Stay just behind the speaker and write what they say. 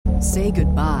Say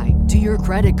goodbye to your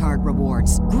credit card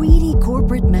rewards. Greedy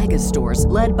corporate mega stores,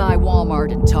 led by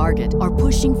Walmart and Target, are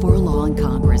pushing for a law in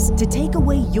Congress to take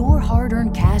away your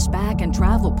hard-earned cash back and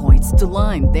travel points to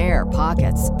line their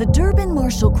pockets. The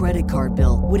Durbin-Marshall credit card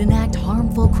bill would enact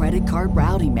harmful credit card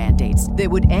routing mandates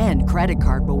that would end credit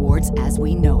card rewards as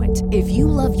we know it. If you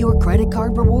love your credit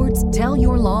card rewards, tell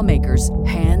your lawmakers,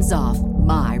 hands off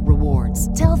my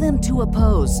rewards. Tell them to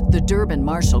oppose the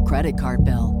Durbin-Marshall credit card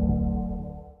bill.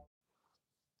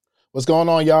 What's going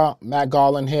on, y'all? Matt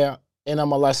Garland here,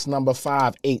 NMLS number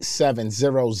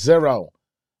 58700,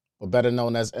 but better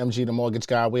known as MG the Mortgage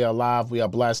Guy. We are live. We are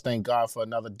blessed. Thank God for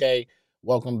another day.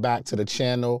 Welcome back to the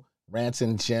channel, Rants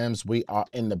and Gems. We are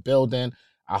in the building.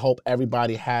 I hope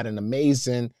everybody had an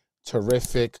amazing,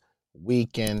 terrific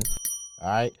weekend. All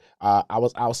right. I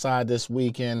was outside this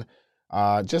weekend,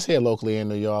 just here locally in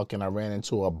New York, and I ran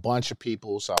into a bunch of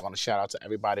people. So I want to shout out to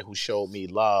everybody who showed me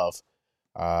love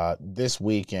this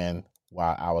weekend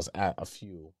while I was at a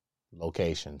few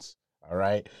locations. All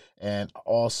right. And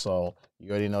also,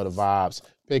 you already know the vibes.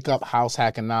 Pick up House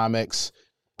Hackonomics.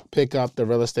 Pick up the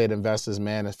Real Estate Investors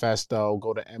Manifesto.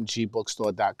 Go to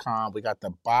mgbookstore.com. We got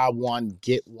the buy one,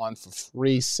 get one for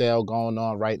free sale going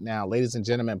on right now. Ladies and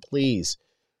gentlemen, please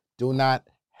do not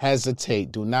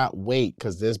hesitate. Do not wait,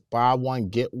 because this buy one,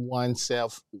 get one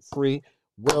sale free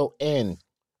will end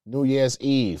New Year's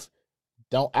Eve.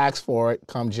 Don't ask for it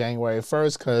come January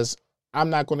 1st, because I'm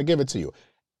not going to give it to you.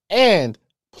 And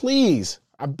please,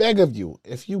 I beg of you,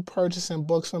 if you purchasing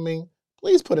books from me,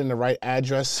 please put in the right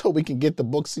address so we can get the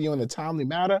books to you in a timely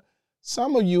manner.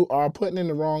 Some of you are putting in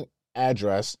the wrong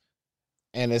address,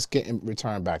 and it's getting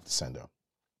returned back to sender.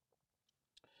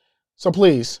 So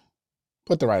please,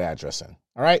 put the right address in.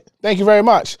 All right? Thank you very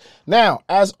much. Now,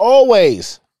 as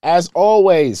always,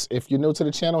 if you're new to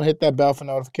the channel, hit that bell for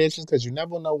notifications, because you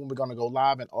never know when we're going to go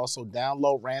live, and also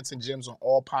download Rants and Gems on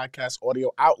all podcast audio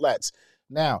outlets.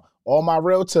 Now, all my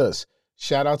realtors,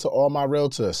 shout out to all my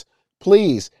realtors.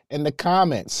 Please, in the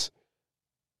comments,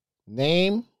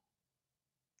 name,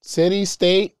 city,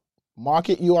 state,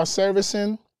 market you are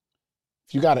servicing,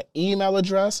 if you got an email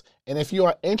address, and if you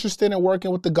are interested in working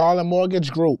with the Garland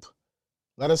Mortgage Group,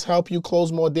 let us help you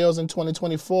close more deals in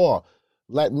 2024.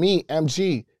 Let me,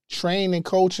 MG, train and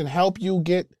coach and help you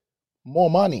get more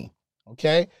money,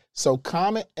 okay? So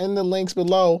comment in the links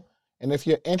below, and if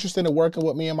you're interested in working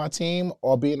with me and my team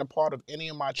or being a part of any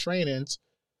of my trainings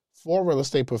for real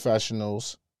estate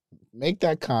professionals, make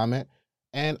that comment,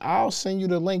 and I'll send you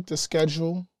the link to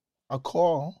schedule a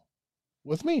call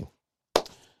with me.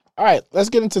 All right, let's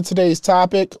get into today's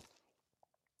topic.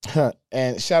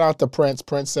 And shout out to Prince.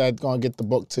 Prince said, going to get the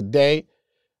book today.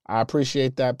 I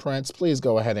appreciate that, Prince. Please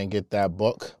go ahead and get that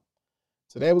book.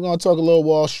 Today we're going to talk a little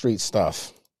Wall Street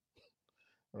stuff,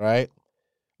 right?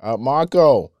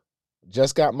 Marco,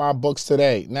 just got my books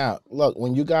today. Now, look,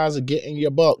 when you guys are getting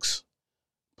your books,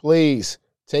 please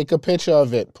take a picture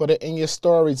of it, put it in your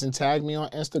stories, and tag me on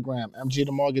Instagram, MG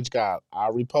the Mortgage Guy.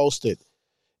 I'll repost it.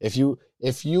 If you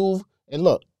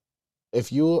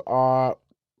are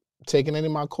taking any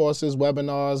of my courses,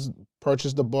 webinars,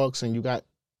 purchase the books, and you got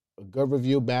a good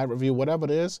review, bad review, whatever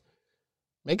it is,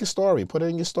 make a story. Put it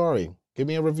in your story. Give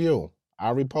me a review.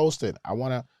 I'll repost it. I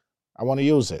wanna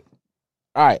use it.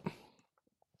 All right.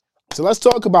 So let's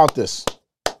talk about this.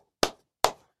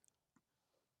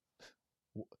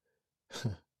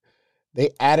 They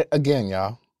at it again,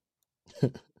 y'all.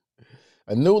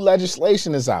 A new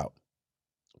legislation is out.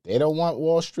 They don't want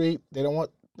Wall Street. They don't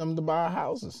want them to buy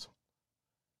houses.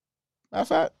 Matter of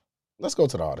fact, let's go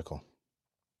to the article.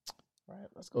 All right,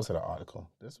 let's go to the article.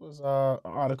 This was an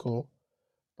article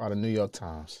by the New York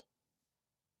Times.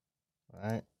 All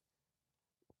right.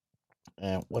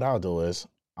 And what I'll do is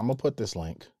I'm going to put this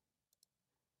link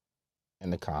in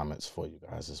the comments for you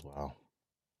guys as well.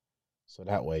 So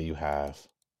that way you have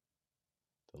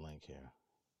the link here.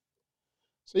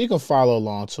 So you can follow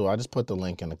along too. I just put the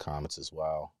link in the comments as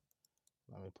well.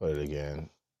 Let me put it again.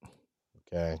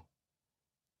 Okay.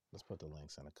 Let's put the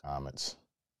links in the comments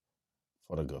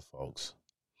for the good folks.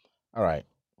 All right.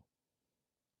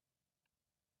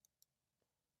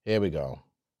 Here we go.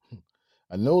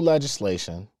 A new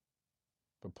legislation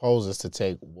proposes to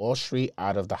take Wall Street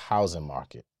out of the housing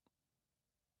market.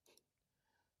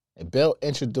 A bill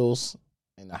introduced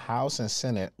in the House and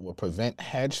Senate will prevent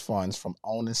hedge funds from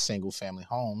owning single-family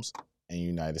homes in the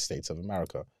United States of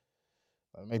America.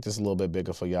 Let me make this a little bit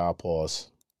bigger for y'all. Pause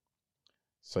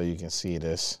so you can see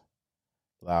this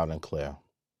loud and clear.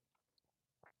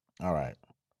 All right.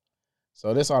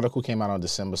 So this article came out on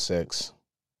December 6th.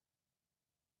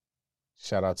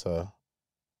 Shout out to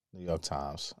New York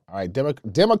Times. All right.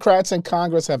 Democrats in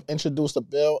Congress have introduced a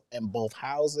bill in both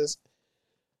houses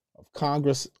of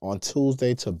Congress on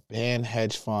Tuesday to ban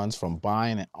hedge funds from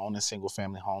buying and owning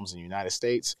single-family homes in the United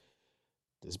States.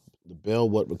 The bill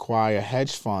would require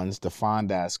hedge funds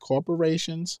defined as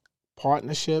corporations,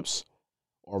 partnerships,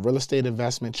 or real estate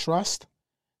investment trusts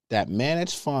that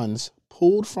manage funds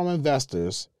pooled from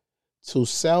investors to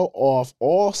sell off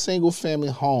all single-family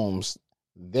homes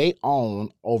they own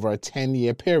over a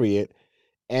 10-year period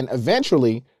and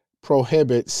eventually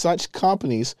prohibit such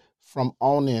companies from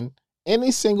owning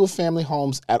any single-family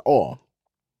homes at all.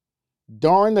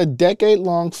 During the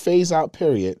decade-long phase-out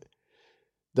period,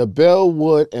 the bill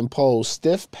would impose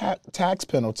stiff tax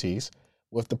penalties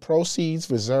with the proceeds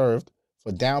reserved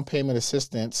for down payment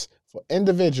assistance for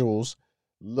individuals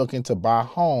looking to buy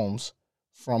homes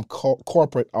from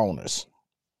corporate owners.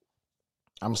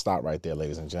 I'm going to stop right there,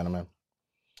 ladies and gentlemen.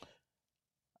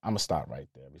 I'm going to stop right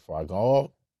there before I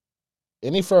go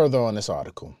any further on this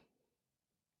article.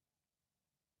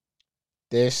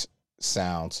 This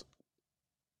sounds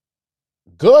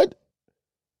good,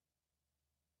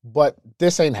 but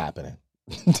this ain't happening.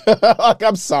 Like,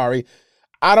 I'm sorry.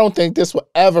 I don't think this will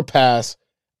ever pass.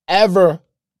 Ever,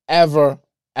 ever,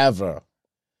 ever.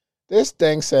 This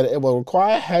thing said it will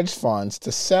require hedge funds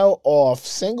to sell off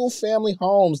single-family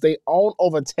homes they own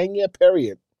over a 10-year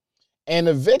period and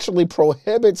eventually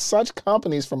prohibit such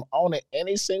companies from owning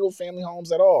any single-family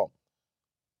homes at all.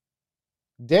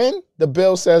 Then the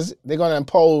bill says they're going to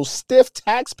impose stiff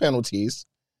tax penalties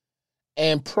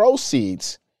and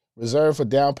proceeds reserved for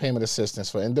down payment assistance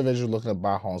for individuals looking to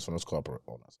buy homes from those corporate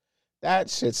owners. That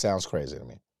shit sounds crazy to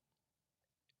me.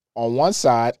 On one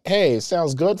side, hey, it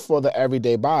sounds good for the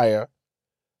everyday buyer,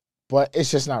 but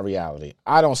it's just not reality.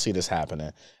 I don't see this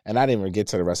happening. And I didn't even get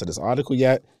to the rest of this article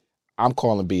yet. I'm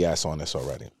calling BS on this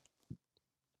already.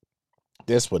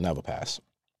 This would never pass.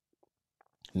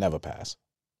 Never pass.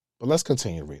 But let's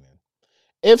continue reading.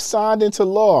 If signed into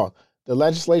law, the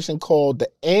legislation called the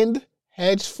End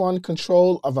Hedge Fund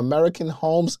Control of American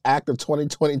Homes Act of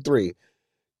 2023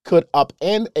 could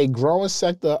upend a growing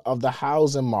sector of the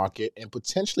housing market and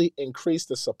potentially increase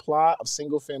the supply of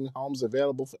single-family homes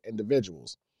available for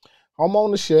individuals.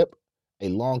 Homeownership, a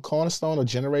long cornerstone of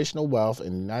generational wealth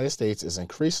in the United States, is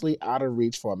increasingly out of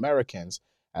reach for Americans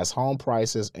as home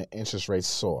prices and interest rates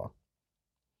soar.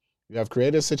 You have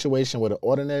created a situation where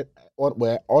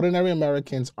ordinary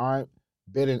Americans aren't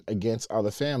bidding against other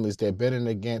families, they're bidding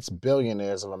against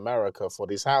billionaires of America for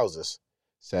these houses,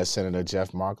 says Senator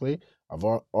Jeff Markley of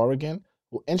Oregon,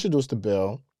 who introduced the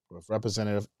bill with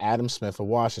Representative Adam Smith of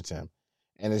Washington,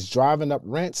 and is driving up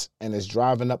rents and is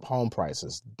driving up home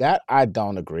prices. That I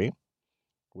don't agree.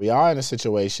 We are in a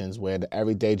situation where the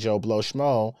everyday Joe Blow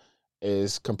Schmo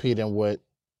is competing with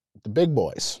the big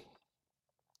boys.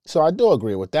 So I do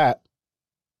agree with that.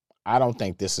 I don't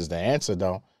think this is the answer,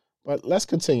 though. But let's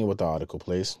continue with the article,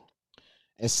 please.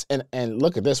 And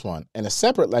look at this one. In a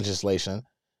separate legislation,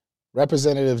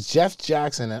 Representatives Jeff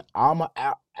Jackson and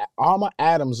Alma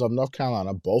Adams of North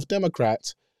Carolina, both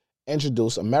Democrats,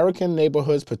 introduced American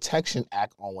Neighborhoods Protection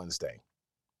Act on Wednesday.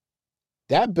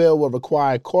 That bill will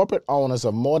require corporate owners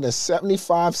of more than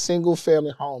 75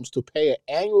 single-family homes to pay an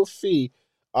annual fee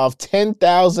of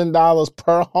 $10,000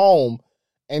 per home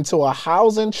into a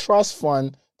housing trust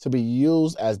fund to be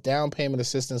used as down payment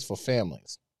assistance for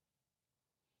families.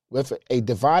 With a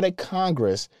divided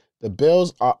Congress, the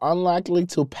bills are unlikely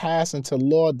to pass into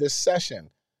law this session,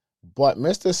 but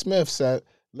Mr. Smith said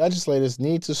legislators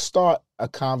need to start a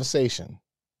conversation.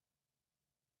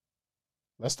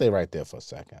 Let's stay right there for a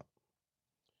second.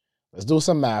 Let's do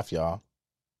some math, y'all.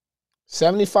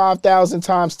 75,000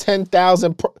 times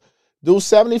 10,000. Do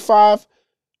 75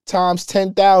 times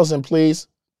 10,000, please.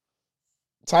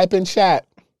 Type in chat.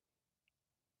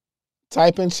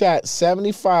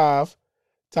 75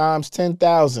 times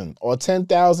 10,000 or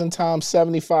 10,000 times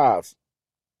 75.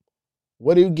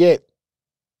 What do you get?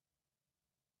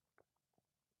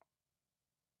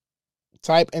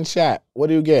 Type in chat. What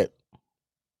do you get?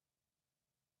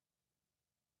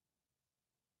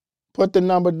 Put the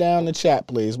number down in the chat,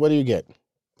 please. What do you get?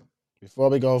 Before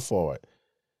we go forward.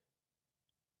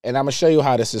 And I'm going to show you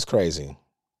how this is crazy,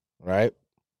 right?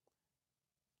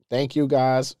 Thank you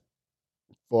guys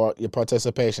for your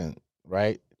participation,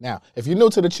 right? Now, if you're new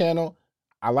to the channel,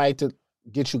 I like to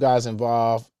get you guys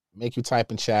involved, make you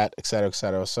type in chat, et cetera, et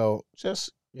cetera. So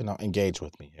just, engage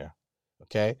with me here,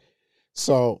 okay?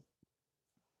 So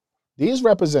these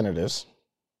representatives,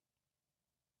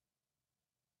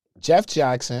 Jeff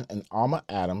Jackson and Alma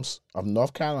Adams of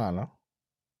North Carolina,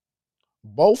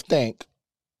 both think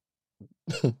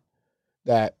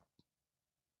that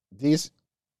these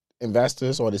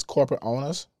investors or these corporate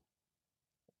owners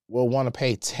will want to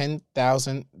pay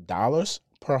 $10,000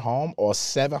 per home or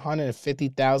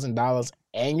 $750,000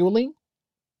 annually?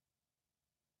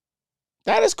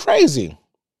 That is crazy.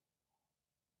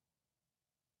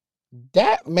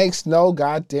 That makes no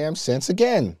goddamn sense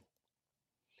again.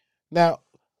 Now,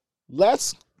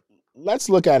 let's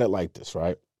look at it like this,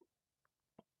 right?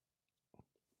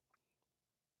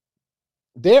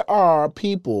 There are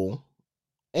people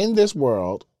in this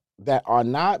world that are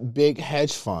not big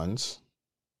hedge funds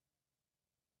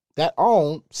that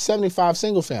own 75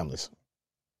 single families.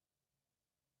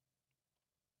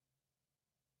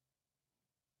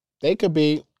 They could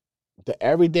be the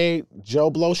everyday Joe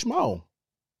Blow Schmo.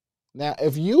 Now,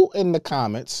 if you in the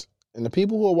comments and the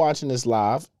people who are watching this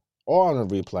live or on a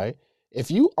replay, if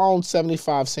you own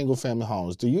 75 single family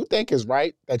homes, do you think it's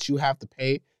right that you have to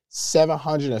pay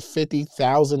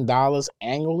 $750,000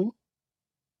 annually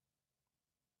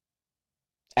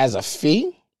as a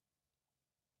fee?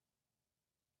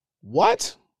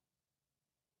 What?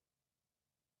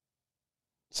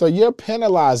 So you're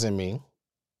penalizing me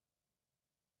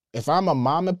if I'm a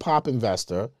mom and pop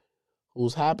investor who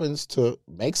happens to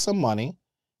make some money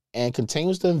and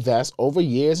continues to invest over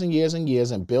years and years and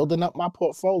years and building up my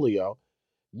portfolio.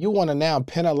 You want to now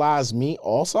penalize me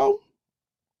also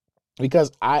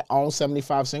because I own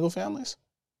 75 single families?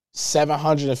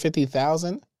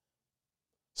 750,000?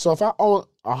 So if I own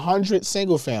 100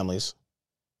 single families,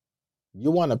 you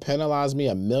want to penalize me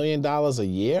 $1 million a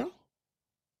year?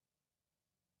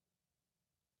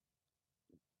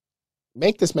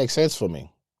 Make this make sense for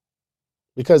me,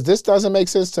 because this doesn't make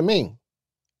sense to me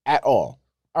at all.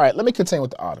 All right, let me continue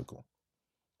with the article.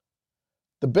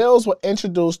 The bills were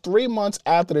introduced 3 months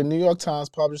after the New York Times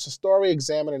published a story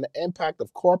examining the impact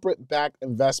of corporate-backed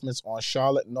investments on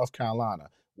Charlotte, North Carolina,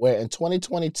 where in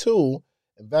 2022,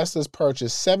 investors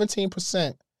purchased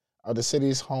 17% of the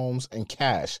city's homes in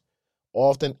cash,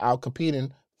 often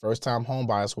outcompeting first-time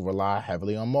homebuyers who rely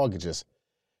heavily on mortgages.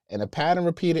 In a pattern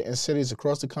repeated in cities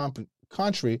across the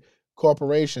country,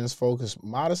 corporations focus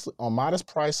on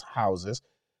modest-priced houses,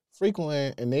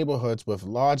 frequently in neighborhoods with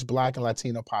large Black and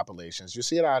Latino populations. You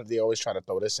see it, they always try to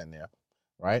throw this in there,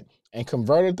 right? And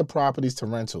converted the properties to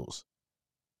rentals.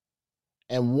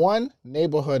 In one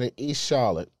neighborhood in East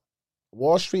Charlotte,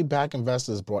 Wall Street-backed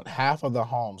investors bought half of the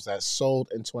homes that sold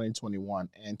in 2021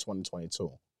 and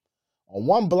 2022. On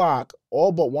one block,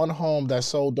 all but one home that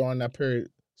sold during that period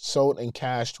sold in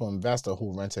cash to an investor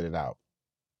who rented it out.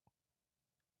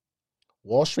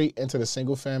 Wall Street entered the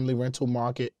single-family rental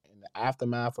market in the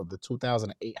aftermath of the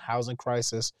 2008 housing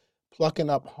crisis, plucking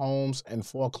up homes in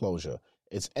foreclosure.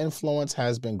 Its influence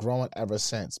has been growing ever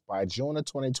since. By June of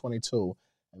 2022,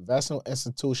 investment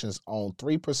institutions own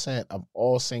 3% of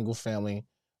all single-family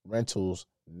rentals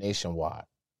nationwide.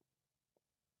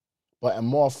 But in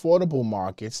more affordable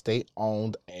markets, they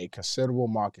owned a considerable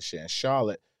market share. In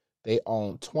Charlotte, they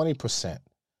own 20%,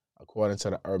 according to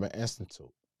the Urban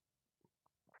Institute.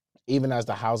 Even as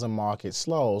the housing market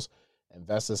slows,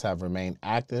 investors have remained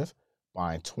active,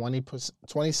 buying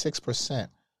 26%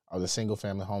 of the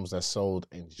single-family homes that sold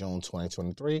in June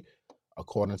 2023,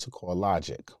 according to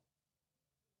CoreLogic.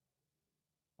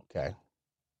 Okay.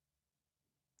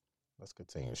 Let's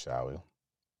continue, shall we?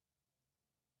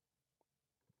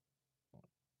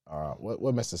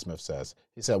 What Mr. Smith says.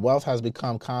 He said, wealth has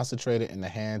become concentrated in the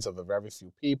hands of a very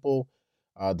few people.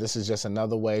 This is just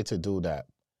another way to do that,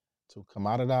 to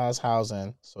commoditize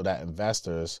housing so that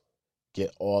investors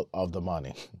get all of the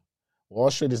money.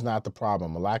 Wall Street is not the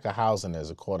problem. A lack of housing is,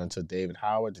 according to David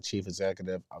Howard, the chief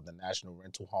executive of the National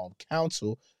Rental Home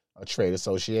Council, a trade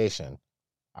association.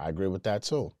 I agree with that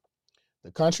too.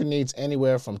 The country needs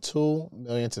anywhere from 2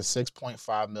 million to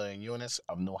 6.5 million units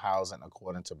of new housing,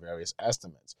 according to various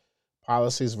estimates.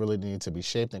 Policies really need to be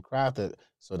shaped and crafted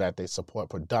so that they support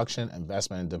production,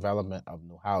 investment, and development of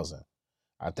new housing.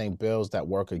 I think bills that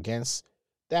work against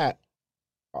that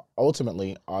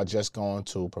ultimately are just going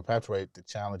to perpetuate the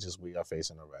challenges we are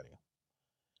facing already.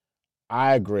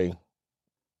 I agree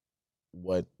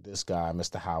what this guy,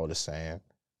 Mr. Howard, is saying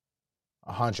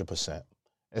 100%.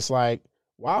 It's like,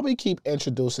 why we keep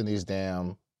introducing these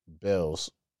damn bills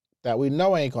that we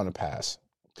know ain't going to pass?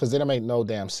 Because they don't make no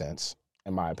damn sense,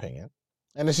 in my opinion.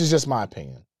 And this is just my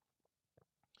opinion.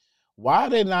 Why are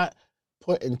they not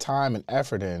putting time and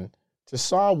effort in to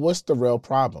solve what's the real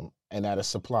problem? And that is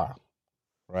supply,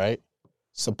 right?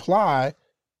 Supply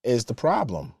is the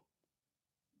problem.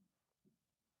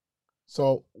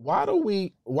 So why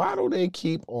do they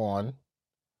keep on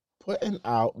putting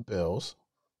out bills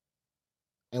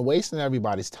and wasting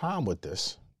everybody's time with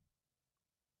this?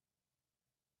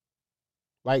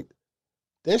 Like,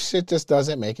 This shit just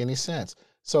doesn't make any sense.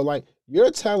 So like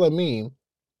you're telling me,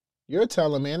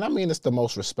 and I mean it's the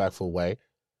most respectful way,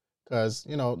 because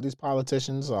these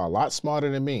politicians are a lot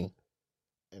smarter than me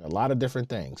in a lot of different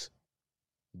things.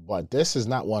 But this is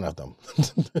not one of them.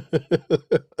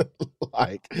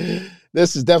 Like,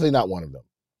 this is definitely not one of them.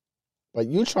 But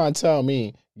you trying to tell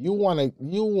me you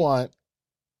want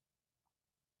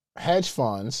hedge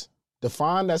funds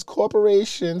defined as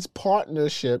corporations,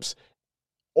 partnerships,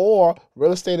 or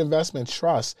real estate investment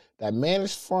trusts that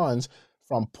manage funds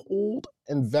from pooled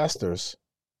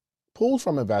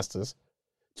from investors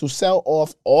to sell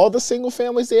off all the single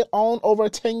families they own over a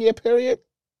 10-year period?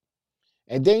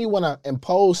 And then you want to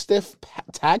impose stiff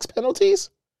tax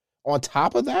penalties on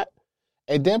top of that,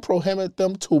 and then prohibit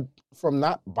them from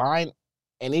not buying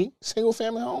any single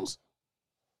family homes?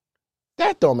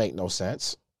 That don't make no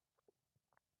sense.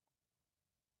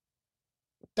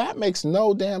 That makes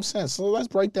no damn sense. So let's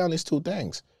break down these two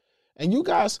things. And you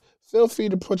guys feel free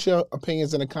to put your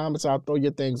opinions in the comments. I'll throw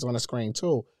your things on the screen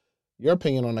too. Your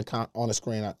opinion on the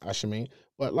screen, I should mean.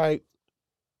 But like,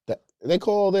 they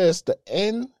call this the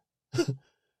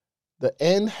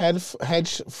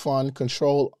Hedge Fund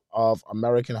Control of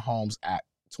American Homes Act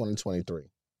 2023.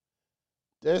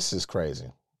 This is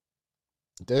crazy.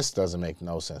 This doesn't make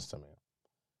no sense to me.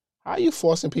 How are you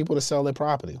forcing people to sell their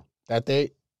property that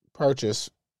they purchase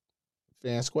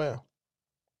fair and square?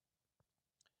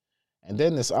 And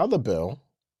then this other bill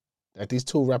that these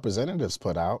two representatives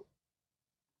put out,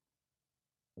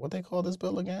 what they call this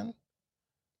bill again?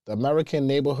 The American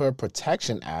Neighborhood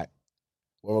Protection Act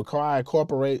will require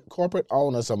corporate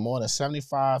owners of more than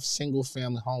 75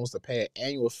 single-family homes to pay an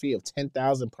annual fee of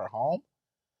 $10,000 per home.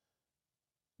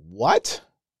 What?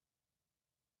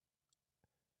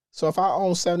 So if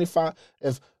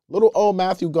if little old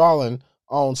Matthew Garland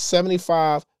owns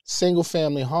 75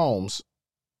 single-family homes,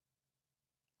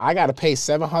 I got to pay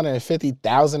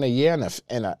 $750,000 a year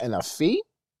in a fee?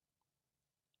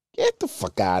 Get the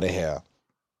fuck out of here.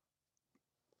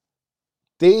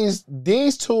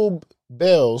 These two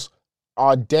bills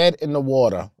are dead in the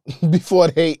water before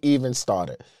they even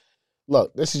started.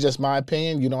 Look, this is just my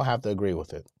opinion. You don't have to agree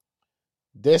with it.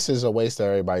 This is a waste of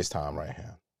everybody's time right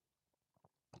here.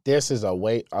 This is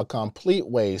a complete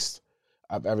waste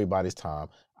of everybody's time.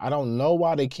 I don't know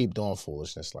why they keep doing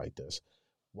foolishness like this.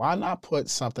 Why not put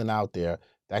something out there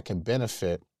that can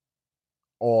benefit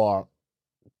or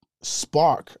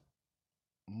spark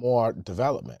more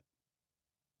development,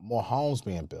 more homes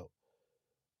being built?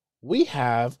 We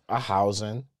have a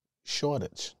housing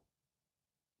shortage.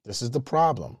 This is the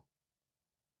problem.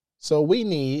 So we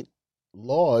need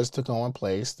laws to go in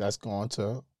place that's going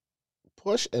to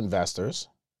push investors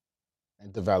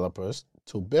and developers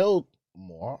to build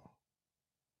more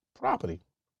property.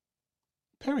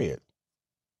 Period.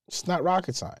 It's not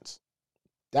rocket science.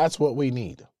 That's what we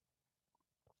need.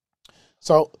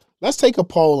 So let's take a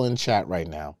poll in chat right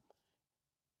now.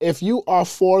 If you are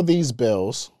for these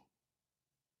bills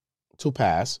to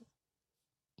pass,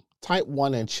 type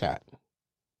 1 in chat.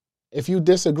 If you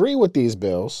disagree with these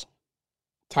bills,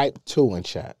 type 2 in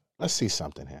chat. Let's see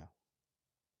something here.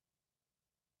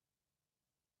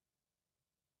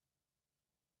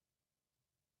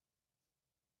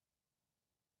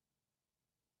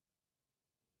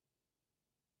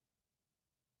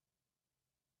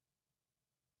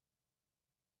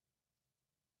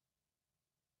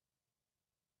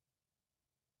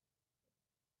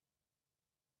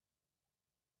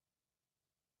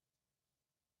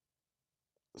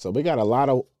 So we got a lot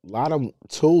of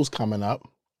tools coming up.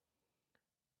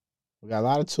 We got a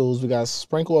lot of tools. We got a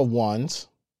sprinkle of ones.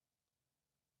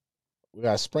 We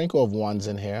got a sprinkle of ones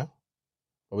in here.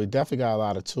 But we definitely got a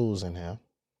lot of tools in here.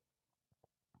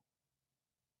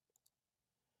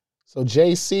 So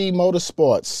JC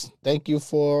Motorsports, thank you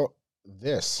for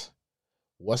this.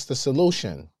 What's the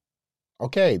solution?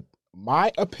 Okay,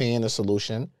 my opinion, the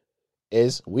solution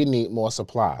is we need more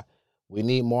supply. We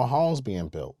need more homes being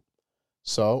built.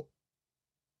 So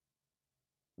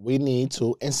we need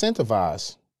to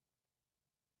incentivize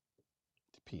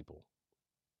people.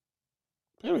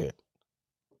 Period.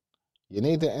 You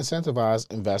need to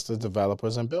incentivize investors,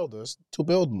 developers, and builders to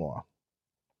build more.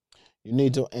 You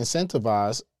need to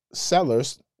incentivize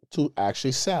sellers to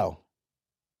actually sell.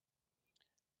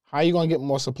 How are you going to get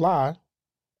more supply?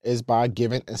 Is by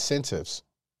giving incentives,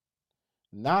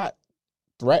 not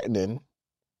threatening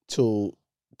to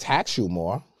tax you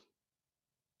more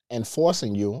and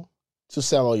forcing you to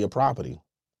sell all your property.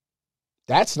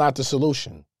 That's not the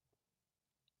solution.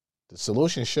 The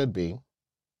solution should be,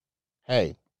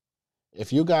 hey,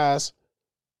 if you guys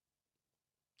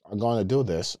are going to do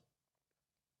this,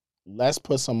 let's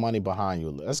put some money behind you.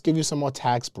 Let's give you some more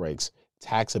tax breaks,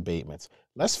 tax abatements.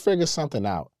 Let's figure something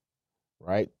out,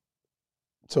 right?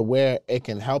 To where it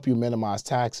can help you minimize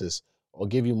taxes or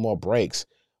give you more breaks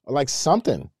or like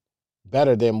something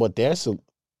better than what they're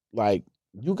like.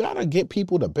 You got to get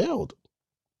people to build.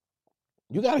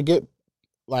 You got to get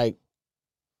like,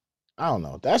 I don't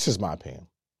know. That's just my opinion.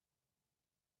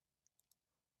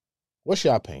 What's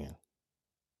your opinion?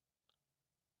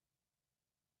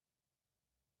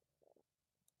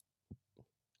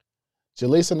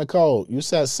 Jaleesa Nicole, you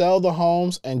said sell the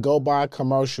homes and go buy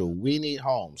commercial. We need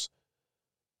homes.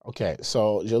 Okay,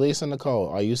 so Jaleesa Nicole,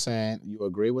 are you saying you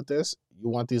agree with this? You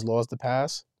want these laws to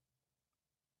pass?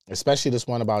 Especially this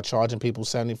one about charging people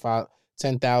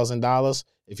 $10,000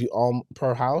 if you own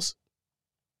per house?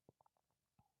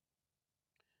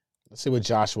 Let's see what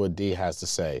Joshua D has to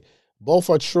say. Both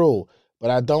are true, but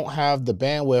I don't have the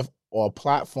bandwidth or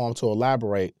platform to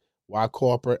elaborate why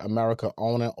corporate America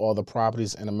owning all the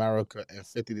properties in America in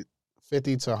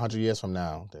 50 to 100 years from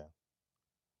now.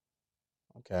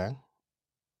 Okay.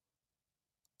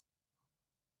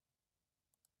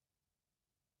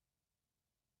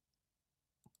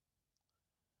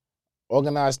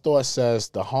 Organized Thought says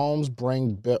the homes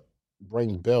bring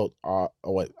built are,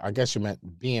 oh wait, I guess you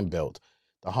meant being built.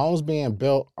 The homes being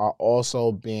built are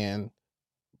also being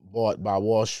bought by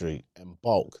Wall Street in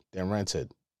bulk, then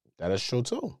rented. That is true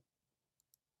too.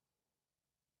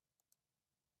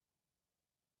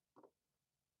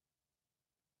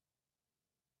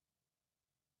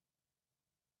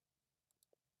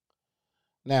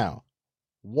 Now,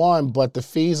 one, but the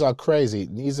fees are crazy. It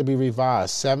needs to be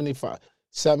revised. 75,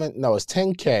 it's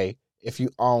 10K if you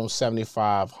own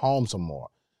 75 homes or more.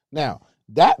 Now,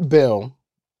 that bill,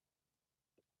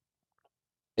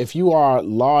 if you are a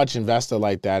large investor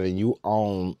like that and you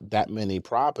own that many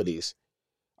properties,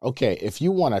 okay, if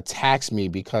you want to tax me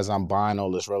because I'm buying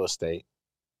all this real estate,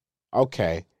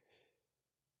 okay,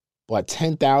 but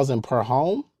 10,000 per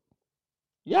home?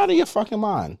 You out of your fucking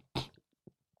mind.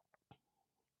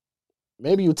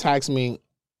 Maybe you tax me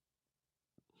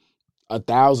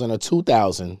 1,000 or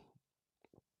 2,000,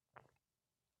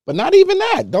 but not even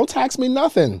that. Don't tax me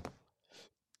nothing.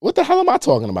 What the hell am I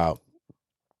talking about?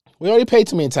 We already paid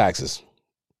too many taxes.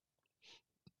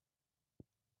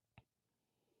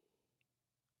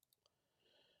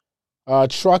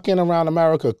 Trucking around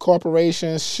America,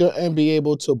 corporations shouldn't be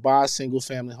able to buy single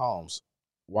family homes.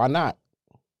 Why not?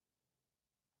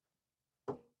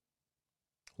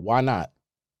 Why not?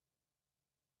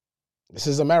 This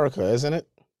is America, isn't it?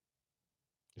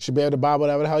 You should be able to buy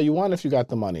whatever the hell you want if you got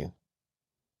the money.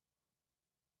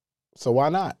 So why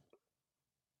not?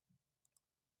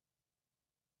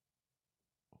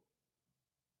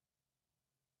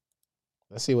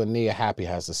 Let's see what Nia Happy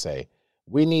has to say.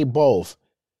 We need both.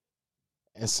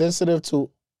 Insensitive to,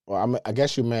 well, I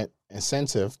guess you meant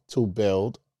incentive to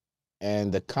build,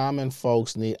 and the common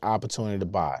folks need opportunity to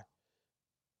buy.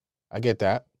 I get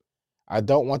that. I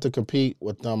don't want to compete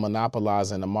with them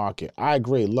monopolizing the market. I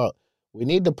agree. Look, we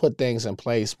need to put things in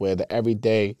place where the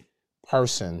everyday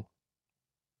person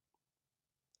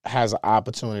has an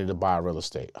opportunity to buy real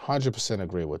estate. 100%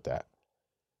 agree with that.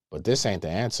 But this ain't the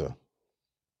answer.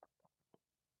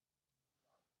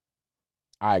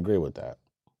 I agree with that.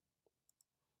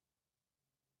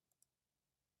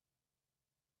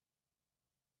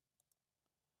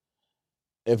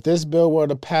 If this bill were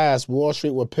to pass, Wall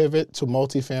Street would pivot to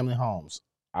multifamily homes.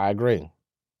 I agree.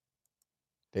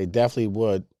 They definitely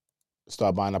would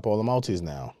start buying up all the multis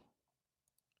now.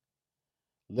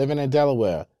 Living in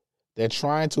Delaware, they're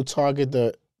trying to target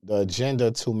the agenda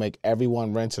to make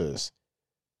everyone renters.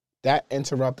 That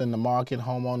interrupting the market,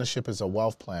 home ownership is a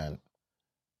wealth plan.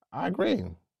 I agree.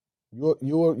 You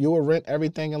will rent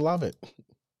everything and love it.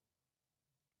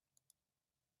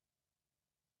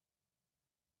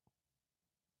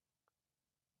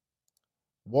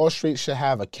 Wall Street should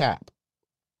have a cap.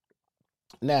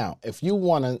 Now, if you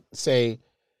want to say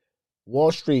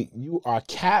Wall Street, you are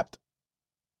capped.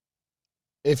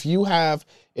 If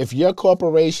your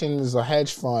corporation is a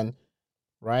hedge fund,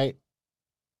 right?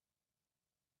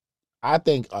 I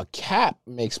think a cap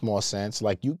makes more sense.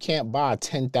 Like you can't buy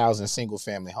 10,000 single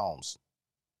family homes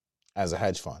as a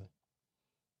hedge fund.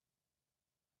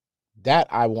 That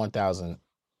I 1,000%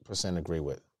 agree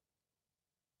with.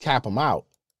 Cap them out,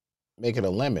 make it a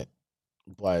limit,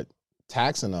 but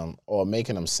taxing them or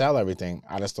making them sell everything,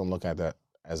 I just don't look at that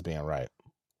as being right.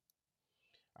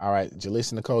 All right,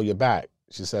 Jaleesa Nicole, you're back.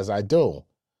 She says, I do.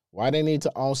 Why they need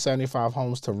to own 75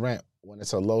 homes to rent when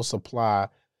it's a low supply?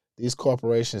 These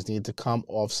corporations need to come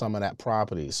off some of that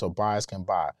property so buyers can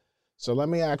buy. So let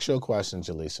me ask you a question,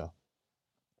 Jaleesa.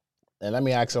 And let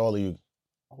me ask all of you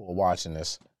who are watching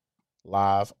this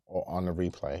live or on the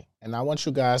replay. And I want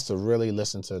you guys to really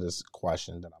listen to this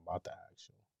question that I'm about to ask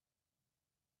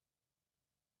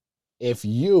you. If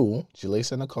you,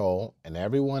 Jaleesa Nicole, and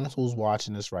everyone who's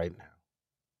watching this right now,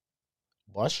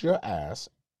 bust your ass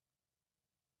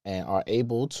and are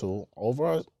able to,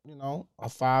 over a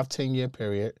 5-10 year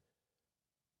period,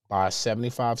 buy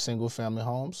 75 single family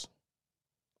homes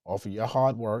off of your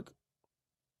hard work,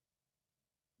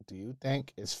 do you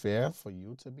think it's fair for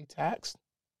you to be taxed?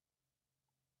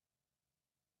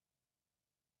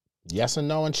 Yes or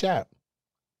no in chat.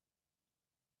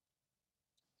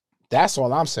 That's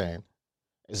all I'm saying.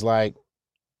 It's like,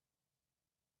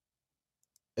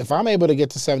 if I'm able to get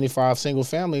to 75 single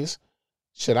families,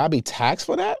 should I be taxed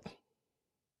for that?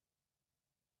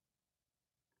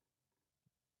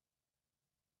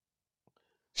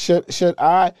 Should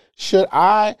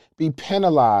I be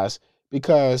penalized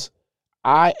because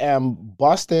I am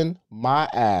busting my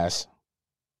ass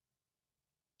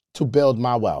to build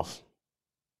my wealth?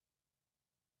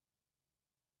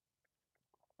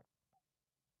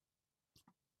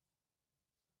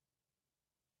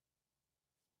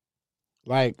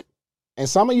 Like, and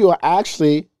some of you are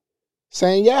actually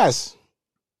saying yes.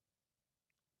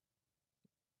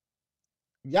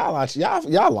 Y'all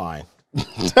lying.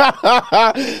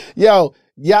 Yo,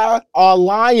 y'all are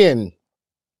lying.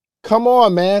 Come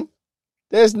on, man.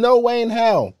 There's no way in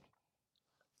hell.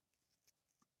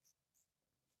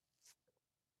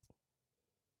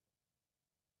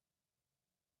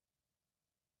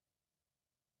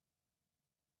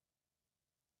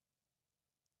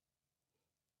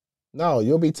 No,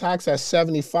 you'll be taxed at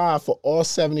 75 for all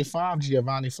 75,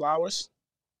 Giovanni Flowers.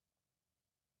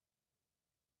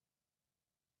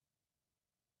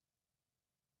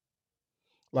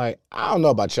 Like, I don't know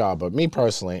about y'all, but me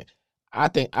personally, I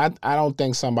don't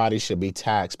think somebody should be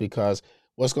taxed, because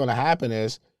what's going to happen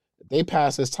is they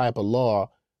pass this type of law,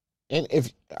 and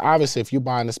if obviously if you're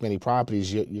buying this many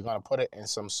properties, you're going to put it in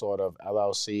some sort of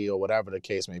LLC or whatever the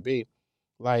case may be.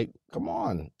 Like, come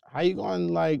on, how you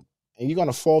going and you're going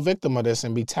to fall victim of this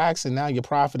and be taxed, and now your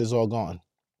profit is all gone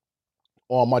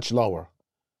or much lower.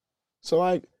 So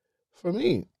like, for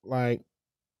me, like,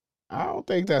 I don't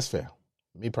think that's fair.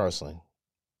 Me personally,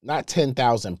 not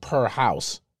 10,000 per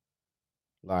house.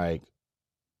 Like,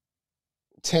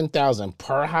 10,000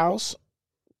 per house?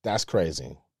 That's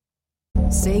crazy.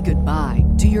 Say goodbye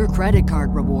to your credit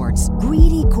card rewards.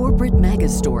 Greedy corporate mega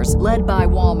stores, led by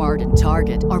Walmart and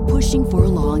Target, are pushing for a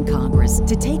law in Congress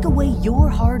to take away your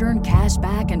hard-earned cash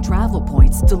back and travel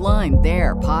points to line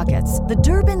their pockets. The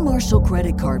Durbin-Marshall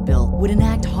credit card bill would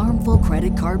enact harmful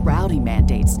credit card routing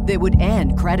mandates that would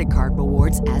end credit card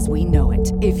rewards as we know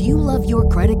it. If you love your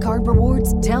credit card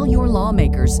rewards, tell your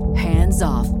lawmakers, hands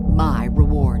off my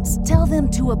rewards. Tell them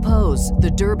to oppose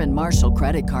the Durbin-Marshall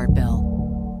credit card bill.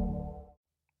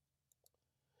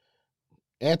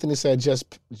 Anthony said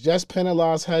just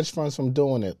penalize hedge funds from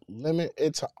doing it. Limit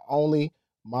it to only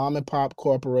mom and pop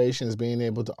corporations being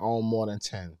able to own more than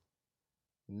 10.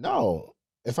 No.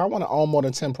 If I want to own more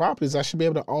than 10 properties, I should be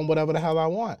able to own whatever the hell I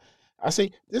want. I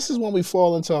see, this is when we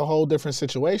fall into a whole different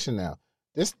situation now.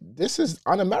 This is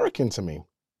un-American to me.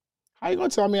 How you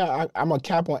going to tell me I'm a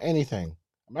cap on anything?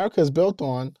 America is built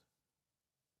on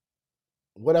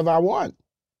whatever I want.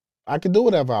 I can do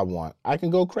whatever I want. I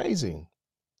can go crazy.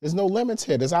 There's no limits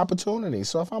here. There's opportunity.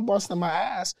 So if I'm busting my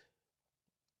ass,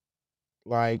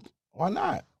 like, why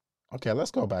not? Okay,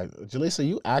 let's go back. Jaleesa,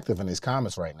 you active in these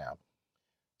comments right now.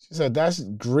 She said, that's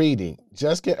greedy.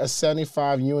 Just get a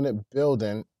 75 unit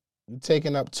building. You're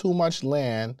taking up too much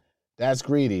land. That's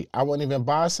greedy. I wouldn't even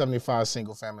buy 75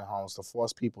 single family homes to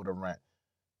force people to rent.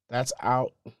 That's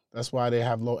out. That's why they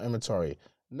have low inventory.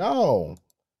 No.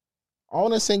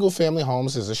 Owning single family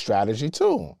homes is a strategy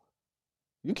too.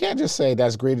 You can't just say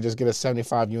that's greedy, just get a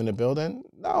 75 unit building.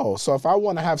 No. So if I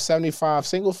want to have 75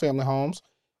 single family homes,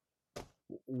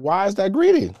 why is that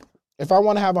greedy? If I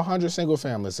want to have 100 single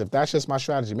families, if that's just my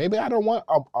strategy, maybe I don't want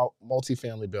a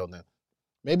multi-family building.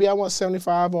 Maybe I want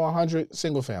 75 or 100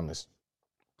 single families.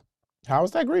 How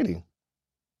is that greedy?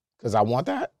 Because I want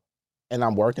that and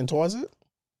I'm working towards it.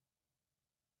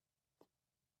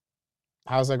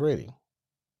 How is that greedy?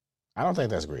 I don't think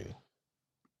that's greedy.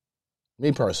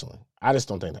 Me personally, I just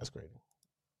don't think that's greedy.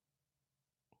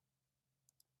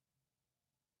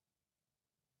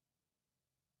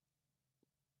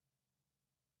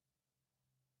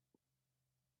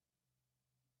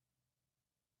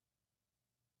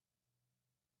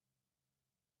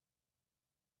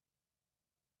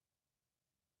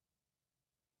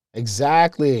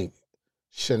 Exactly,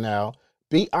 Chanel.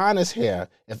 Be honest here.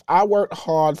 If I worked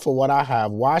hard for what I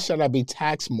have, why should I be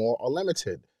taxed more or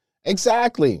limited?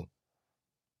 Exactly.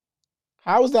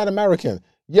 How is that American?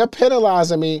 You're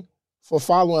penalizing me for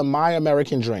following my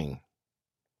American dream,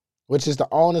 which is to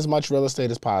own as much real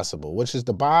estate as possible, which is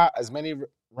to buy as many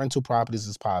rental properties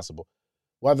as possible,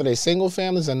 whether they're single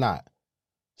families or not.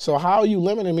 So how are you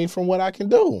limiting me from what I can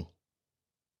do?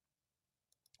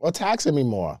 Or taxing me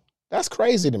more? That's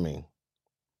crazy to me.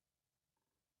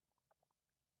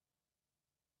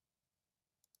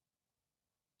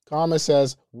 Carmen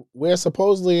says, we're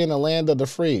supposedly in the land of the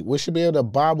free. We should be able to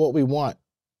buy what we want.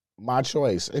 My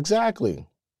choice. Exactly.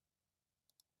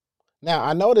 Now,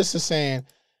 I know this is saying,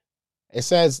 it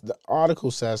says, the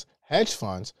article says hedge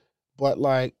funds, but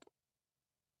like,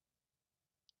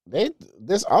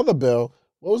 this other bill,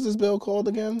 what was this bill called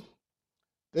again?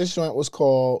 This joint was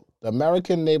called the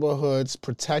American Neighborhoods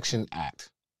Protection Act,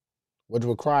 which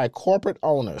require corporate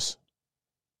owners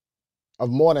of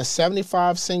more than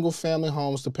 75 single-family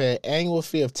homes to pay an annual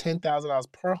fee of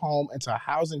 $10,000 per home into a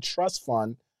housing trust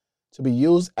fund to be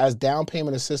used as down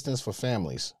payment assistance for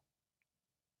families.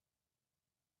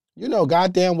 You know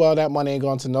goddamn well that money ain't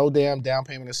going to no damn down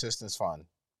payment assistance fund.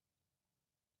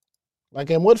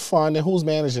 Like, in what fund and who's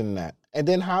managing that? And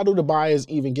then how do the buyers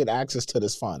even get access to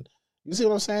this fund? You see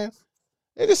what I'm saying?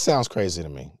 It just sounds crazy to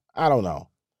me. I don't know.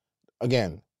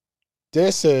 Again,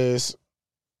 this is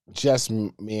just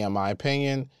me and my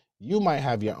opinion. You might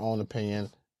have your own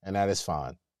opinion, and that is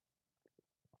fine.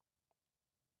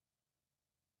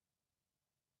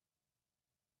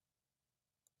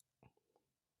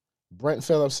 Brent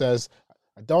Phillips says,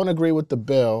 I don't agree with the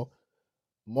bill.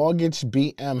 Mortgage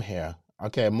BM here.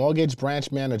 Okay, mortgage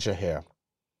branch manager here.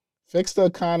 Fix the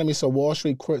economy so Wall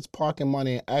Street quits parking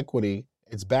money in equity.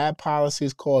 It's bad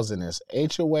policies causing this.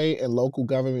 HOA and local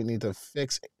government need to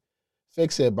fix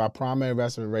it by primary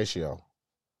investment ratio.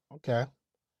 Okay,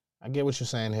 I get what you're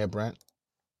saying here, Brent.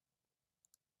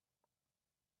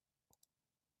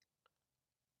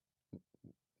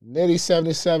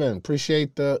 Nitty77,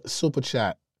 appreciate the super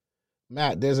chat.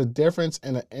 Matt, there's a difference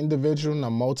in an individual and a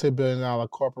multi-billion-dollar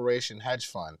corporation hedge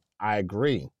fund. I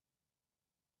agree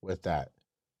with that.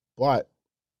 But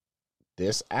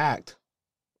this act,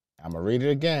 I'm going to read it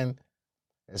again.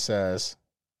 It says,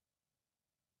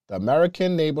 the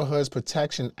American Neighborhoods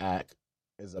Protection Act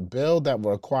is a bill that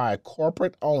will require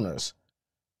corporate owners,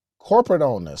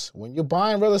 when you're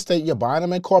buying real estate, you're buying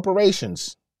them in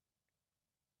corporations,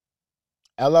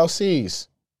 LLCs,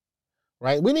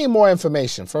 right? We need more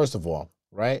information, first of all,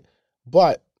 right?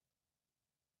 But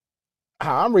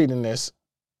how I'm reading this,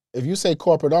 if you say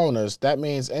corporate owners, that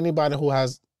means anybody who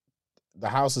has the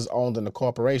house is owned in the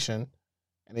corporation,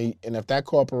 and if that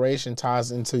corporation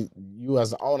ties into you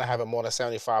as the owner having more than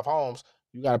 75 homes,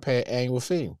 you got to pay an annual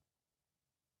fee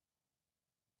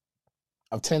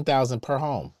of $10,000 per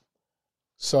home.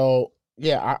 So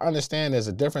yeah, I understand there's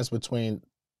a difference between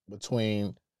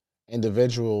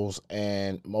individuals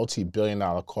and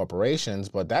multi-billion-dollar corporations,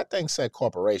 but that thing said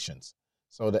corporations.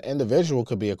 So the individual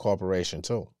could be a corporation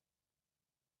too.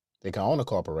 They can own a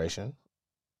corporation.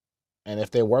 And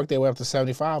if they work their way up to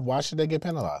 75, why should they get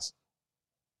penalized?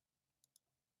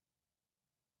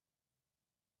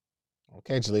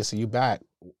 Okay, Jaleesa, you back.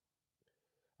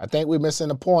 I think we're missing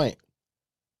the point.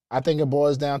 I think it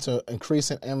boils down to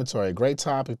increasing inventory. Great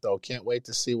topic, though. Can't wait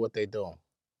to see what they do.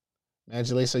 Man,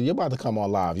 Jaleesa, you're about to come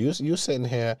on live. You sitting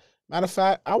here. Matter of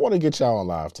fact, I want to get y'all on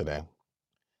live today.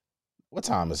 What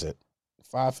time is it?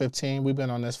 5:15. We've been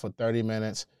on this for 30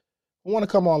 minutes. Who want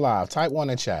to come on live? Type 1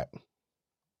 in chat.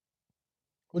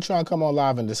 Who trying to come on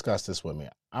live and discuss this with me?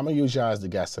 I'm going to use y'all as the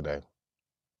guest today.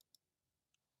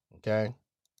 Okay?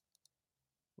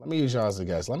 Let me use y'all as the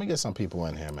guest. Let me get some people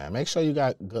in here, man. Make sure you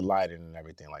got good lighting and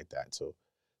everything like that, too.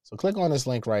 So click on this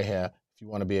link right here if you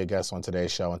want to be a guest on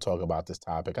today's show and talk about this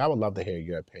topic. I would love to hear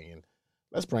your opinion.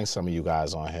 Let's bring some of you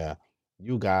guys on here.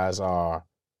 You guys are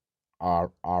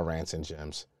our Rants and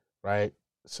Gems, right?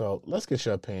 So let's get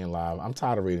your opinion live. I'm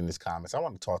tired of reading these comments. I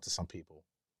want to talk to some people.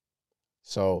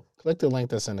 So click the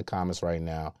link that's in the comments right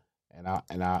now, and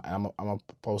I'm gonna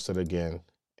post it again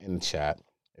in the chat.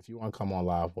 If you want to come on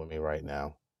live with me right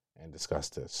now and discuss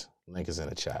this, link is in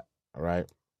the chat. All right.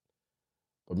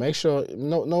 But make sure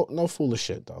no foolish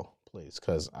shit though, please,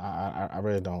 because I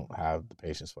really don't have the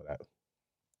patience for that.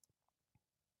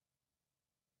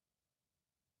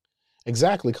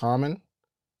 Exactly, Carmen.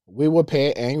 We will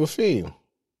pay an annual fee.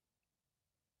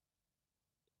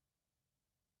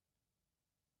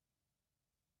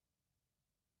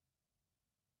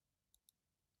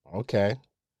 Okay.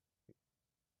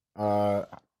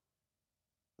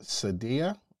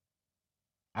 Sadia,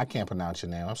 I can't pronounce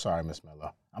your name. I'm sorry, Miss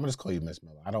Miller. I'm gonna just call you Miss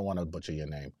Miller. I don't want to butcher your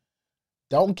name.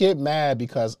 Don't get mad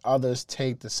because others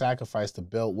take the sacrifice to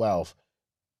build wealth.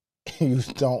 You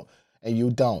don't, and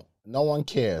you don't. No one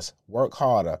cares. Work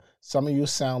harder. Some of you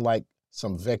sound like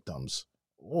some victims.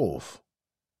 Oof.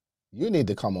 You need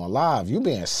to come on live. You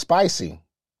being spicy.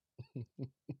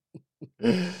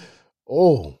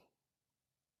 Oh.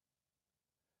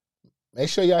 Make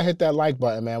sure y'all hit that like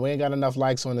button, man. We ain't got enough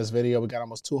likes on this video. We got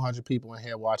almost 200 people in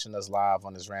here watching us live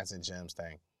on this Rants and Gems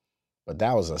thing. But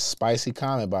that was a spicy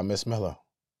comment by Miss Miller.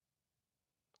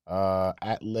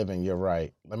 At living, you're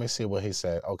right. Let me see what he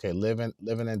said. Okay, living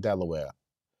in Delaware.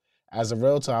 As a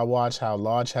realtor, I watched how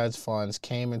large hedge funds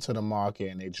came into the market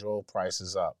and they drove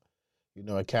prices up. You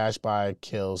know, a cash buyer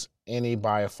kills any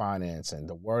buyer financing.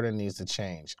 The wording needs to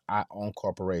change. I own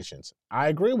corporations. I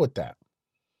agree with that.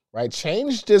 Right?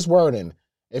 Change this wording.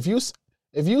 If you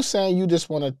saying you just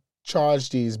want to charge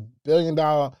these $billion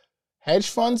hedge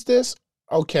funds this,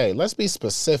 okay, let's be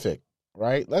specific,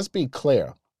 right? Let's be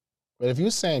clear. But if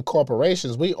you're saying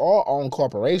corporations, we all own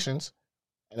corporations.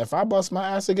 And if I bust my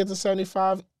ass to get to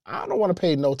 75, I don't want to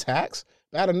pay no tax.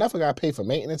 Bad enough I got to pay for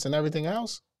maintenance and everything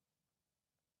else.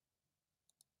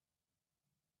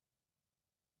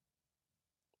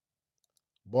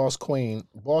 Boss Queen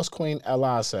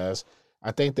LI says,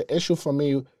 I think the issue for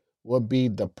me would be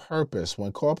the purpose.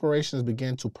 When corporations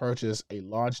begin to purchase a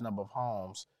large number of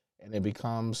homes and it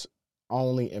becomes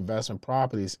only investment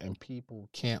properties and people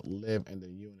can't live in the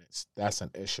units, that's an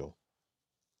issue.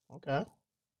 Okay.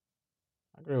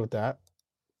 I agree with that.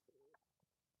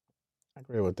 I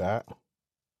agree with that.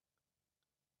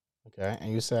 Okay.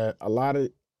 And you said a lot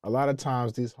of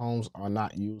times these homes are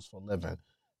not used for living.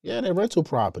 Yeah, they're rental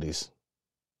properties.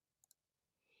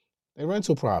 They're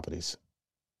rental properties.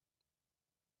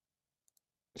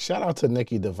 Shout out to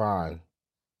Nikki Devine.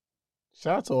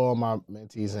 Shout out to all my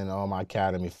mentees and all my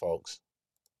academy folks.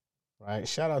 Right?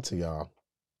 Shout out to y'all.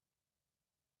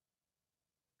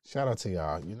 Shout out to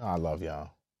y'all. You know I love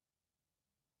y'all.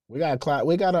 We got a class.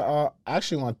 We got a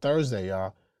actually on Thursday,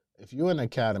 y'all. If you're in the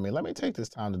academy, let me take this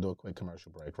time to do a quick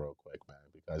commercial break, real quick, man,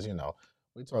 because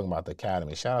we're talking about the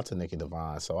academy. Shout out to Nikki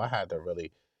Devine. So I had to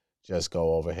really just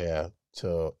go over here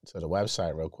to the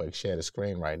website real quick. Share the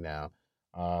screen right now.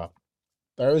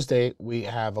 Thursday we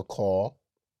have a call.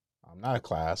 Not a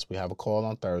class. We have a call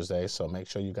on Thursday, so make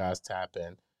sure you guys tap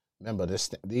in. Remember,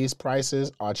 these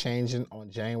prices are changing on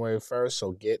January 1st,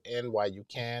 so get in while you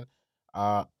can.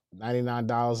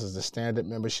 $99 is the standard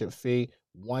membership fee.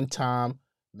 One-time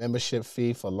membership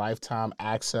fee for lifetime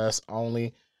access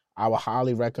only. I would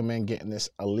highly recommend getting this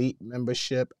elite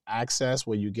membership access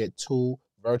where you get 2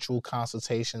 virtual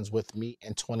consultations with me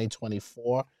in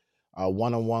 2024,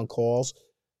 one-on-one calls.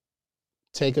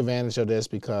 Take advantage of this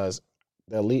because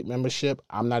the elite membership,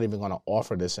 I'm not even going to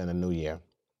offer this in the new year,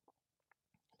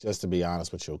 just to be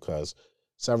honest with you, because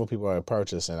several people are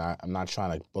purchased and I'm not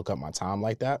trying to book up my time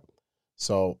like that.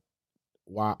 So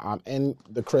while I'm in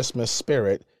the Christmas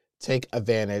spirit, take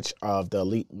advantage of the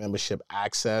elite membership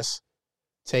access.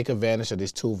 Take advantage of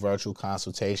these 2 virtual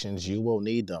consultations. You will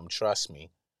need them, trust me,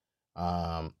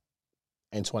 in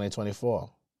 2024.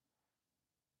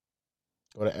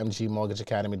 Go to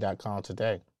mgmortgageacademy.com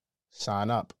today. Sign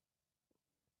up.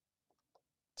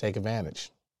 Take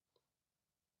advantage.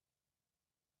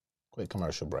 Quick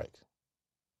commercial break.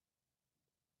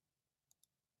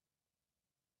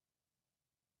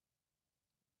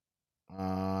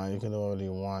 You can do whatever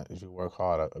you want if you work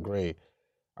harder. Agree.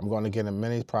 I'm going to get as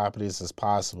many properties as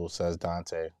possible, says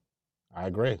Dante. I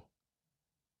agree.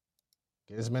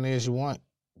 Get as many as you want.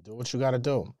 Do what you got to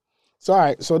do. So, all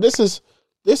right. So this is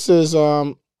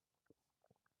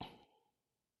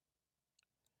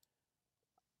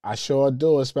I sure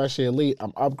do, especially elite.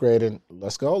 I'm upgrading.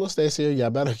 Let's go, Stacey. Y'all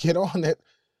better get on it.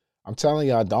 I'm telling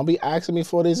y'all, don't be asking me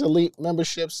for these elite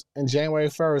memberships in January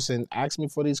 1st and ask me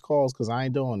for these calls because I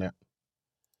ain't doing it.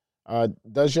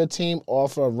 Does your team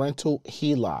offer rental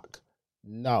HELOC?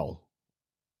 No,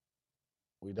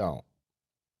 we don't.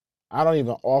 I don't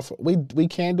even offer. We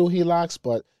can do HELOCs,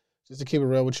 but just to keep it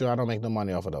real with you, I don't make no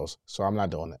money off of those, so I'm not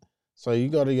doing it. So you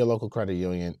go to your local credit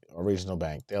union or regional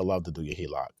bank, they'll love to do your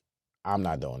HELOC. I'm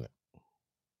not doing it.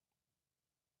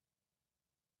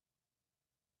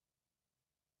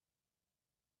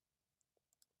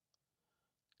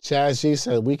 Chaz G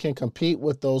said, we can compete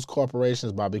with those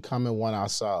corporations by becoming one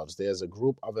ourselves. There's a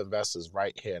group of investors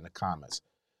right here in the comments.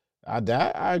 I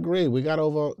agree. We got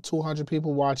over 200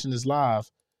 people watching this live.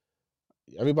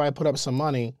 Everybody put up some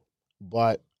money,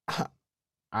 but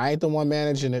I ain't the one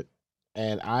managing it,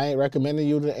 and I ain't recommending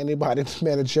you to anybody to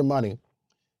manage your money.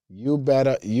 You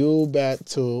better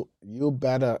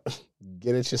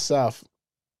get it yourself.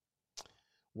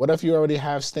 What if you already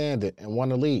have standard and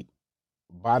want elite?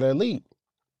 Buy the elite.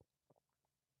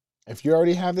 If you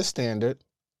already have the standard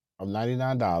of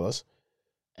 $99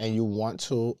 and you want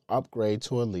to upgrade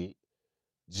to elite,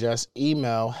 just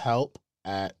email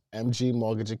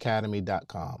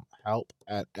help@mgmortgageacademy.com.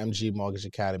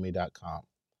 Help@mgmortgageacademy.com.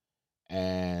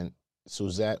 And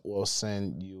Suzette will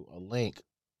send you a link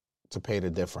to pay the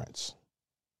difference.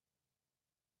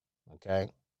 Okay?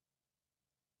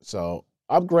 So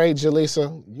upgrade,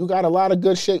 Jaleesa. You got a lot of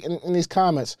good shit in these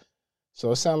comments.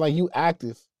 So it sounds like you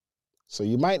active. So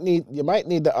you might need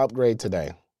the upgrade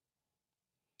today.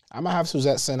 I'm gonna have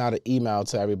Suzette send out an email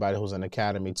to everybody who's in the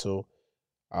academy to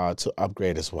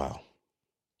upgrade as well.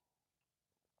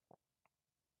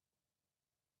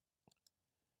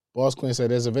 Boss Queen said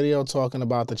there's a video talking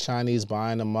about the Chinese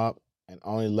buying them up and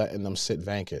only letting them sit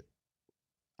vacant.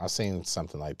 I've seen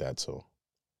something like that too.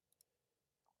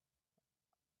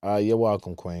 You're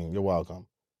welcome, Queen. You're welcome.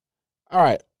 All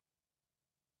right.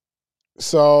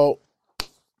 So,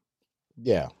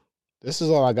 yeah, this is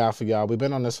all I got for y'all. We've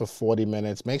been on this for 40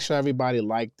 minutes. Make sure everybody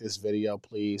like this video,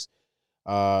 please.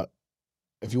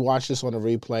 If you watch this on a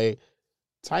replay,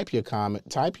 type your comment,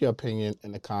 type your opinion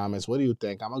in the comments. What do you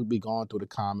think? I'm going to be going through the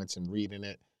comments and reading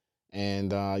it.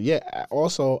 And, yeah,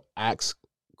 also ask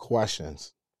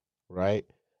questions, right?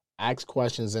 Ask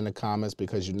questions in the comments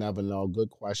because you never know. Good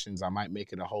questions. I might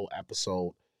make it a whole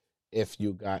episode if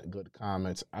you got good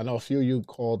comments. I know a few of you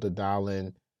called to dial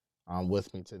in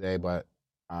with me today, but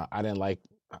I didn't like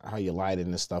how your lighting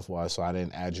and stuff was, so I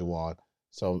didn't add you on.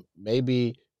 So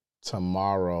maybe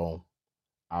tomorrow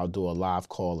I'll do a live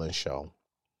call-in show,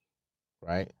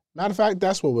 right? Matter of fact,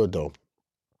 that's what we'll do.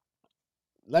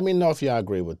 Let me know if y'all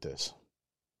agree with this.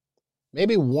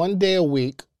 Maybe one day a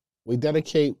week, we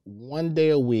dedicate one day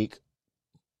a week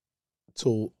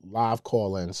to live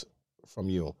call-ins from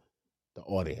you, the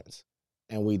audience,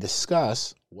 and we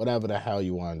discuss whatever the hell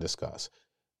you want to discuss.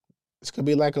 This could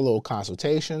be like a little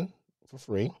consultation for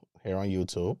free here on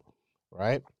YouTube,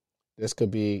 right? This could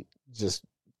be just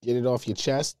get it off your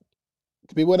chest. It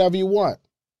could be whatever you want,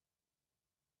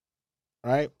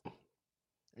 right?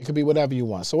 It could be whatever you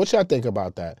want. So what y'all think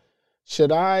about that?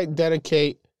 Should I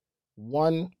dedicate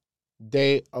one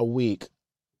day a week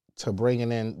to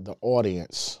bringing in the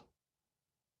audience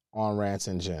on Rants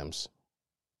and Gems?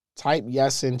 Type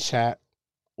yes in chat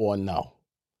or no.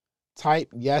 Type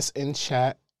yes in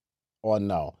chat or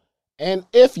no. And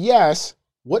if yes,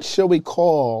 what should we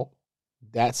call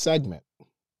that segment?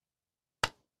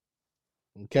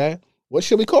 Okay? What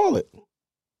should we call it?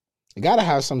 You got to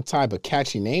have some type of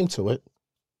catchy name to it.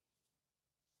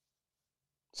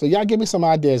 So y'all give me some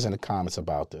ideas in the comments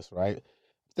about this, right? I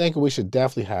think we should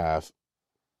definitely have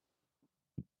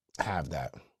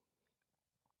that.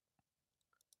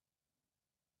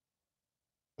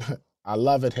 I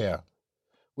love it here.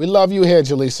 We love you here,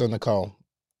 Jaleesa Nicole.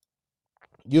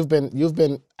 You've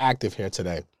been active here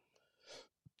today.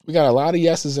 We got a lot of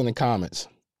yeses in the comments.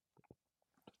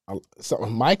 So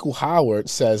Michael Howard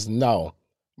says no.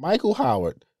 Michael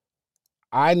Howard,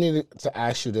 I needed to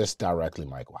ask you this directly,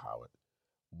 Michael Howard.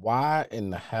 Why in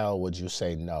the hell would you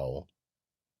say no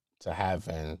to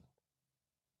having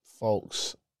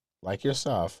folks like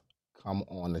yourself come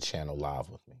on the channel live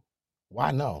with me?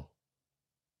 Why no?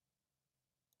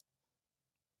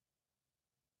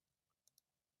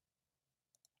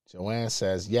 Joanne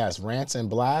says, yes, Rants and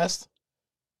Blast.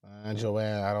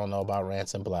 Joanne, I don't know about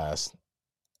Rants and Blast.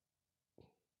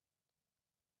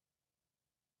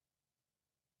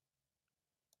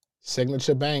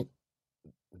 Signature Bank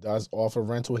does offer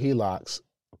rental HELOCs,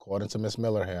 according to Miss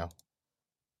Miller here.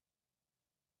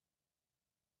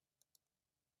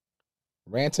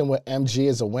 Ranting with MG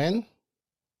is a win?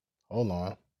 Hold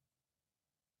on.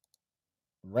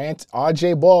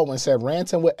 RJ Baldwin said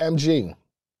ranting with MG.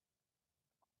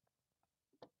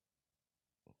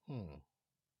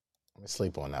 Let me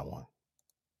sleep on that one.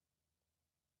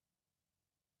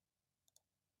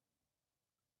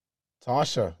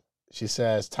 Tasha, she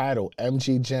says title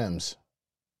MG Gems.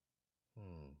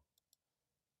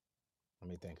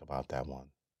 Let me think about that one.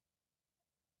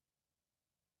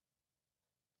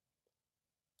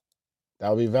 That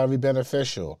would be very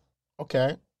beneficial.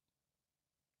 Okay.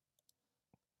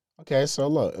 Okay, so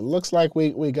look, it looks like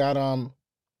we got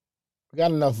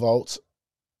enough votes.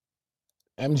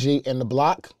 MG in the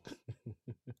block.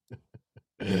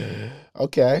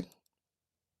 Okay.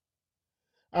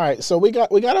 All right, so we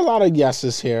got a lot of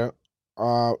yeses here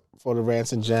for the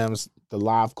Rants and Gems, the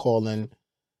live call-in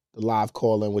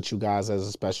with you guys as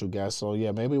a special guest. So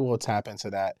yeah, maybe we'll tap into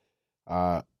that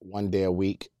one day a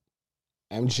week.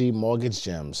 MG Mortgage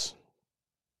Gems.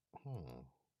 Hmm.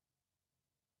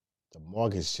 The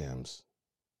mortgage gems.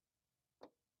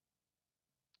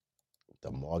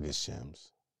 The mortgage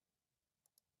gems.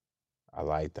 I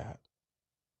like that.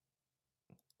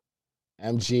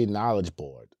 MG Knowledge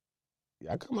Board.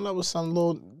 Y'all coming up with some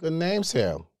little good names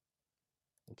here.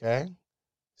 Okay.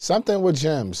 Something with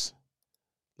gems.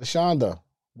 LaShonda,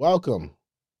 welcome.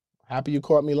 Happy you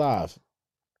caught me live.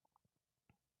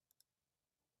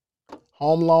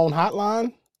 Home Loan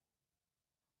Hotline.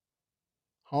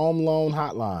 Home Loan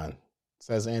Hotline,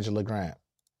 says Angela Grant.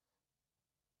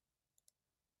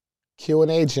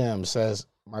 Q&A Gems, says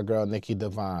my girl Nikki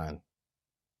Devine.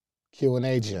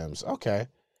 Q&A Gems. Okay.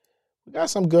 We got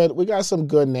some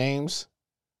good names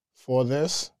for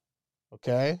this.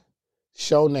 Okay.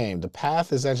 Show name. The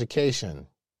path is education.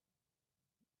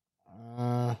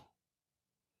 I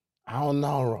don't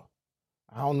know.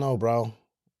 I don't know, bro.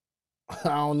 I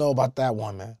don't know about that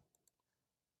one, man.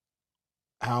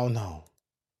 I don't know.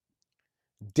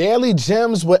 Daily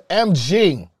Gems with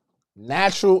MG.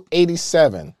 Natural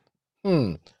 87.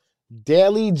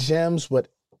 Daily Gems with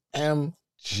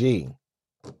MG.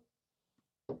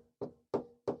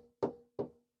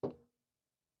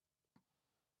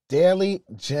 Daily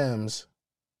Gems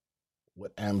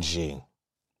with MG.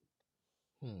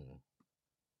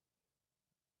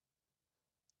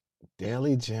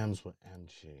 Daily Gems with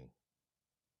MG.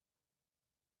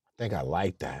 I think I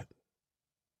like that.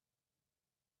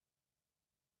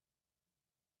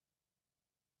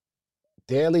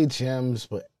 Daily Gems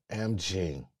with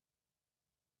MG.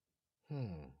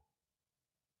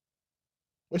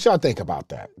 What y'all think about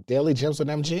that? Daily Gems with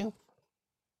MG? I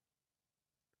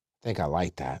think I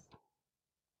like that.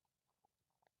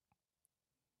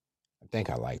 I think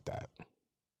I like that.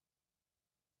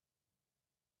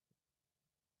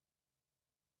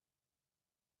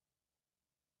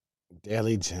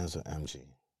 Daily Gems with MG.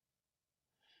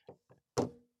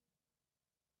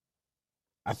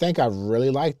 I think I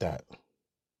really like that.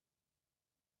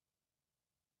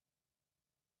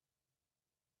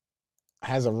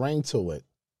 Has a ring to it.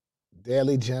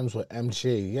 Daily Gems with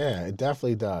MG. Yeah, it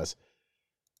definitely does.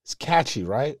 It's catchy,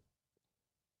 right?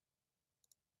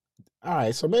 All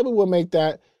right, so maybe we'll make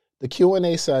that the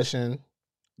Q&A session.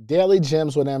 Daily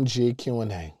Gems with MG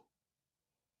Q&A.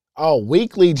 Oh,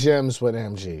 Weekly Gems with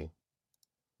MG.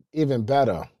 Even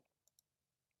better.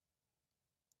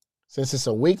 Since it's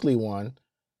a weekly one,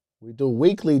 we do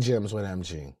Weekly Gems with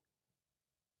MG.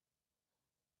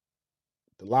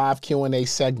 The live Q&A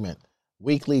segment.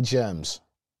 Weekly Gems.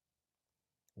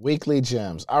 Weekly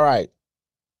Gems. All right.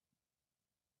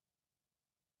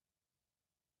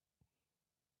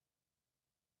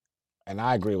 And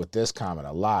I agree with this comment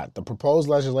a lot. The proposed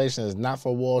legislation is not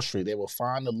for Wall Street. They will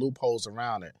find the loopholes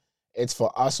around it. It's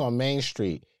for us on Main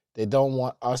Street. They don't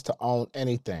want us to own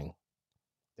anything.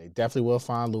 They definitely will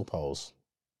find loopholes.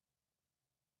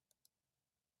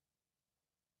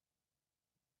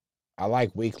 I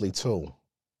like Weekly too.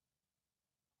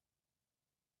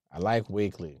 I like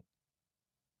Weekly.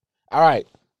 All right.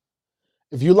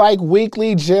 If you like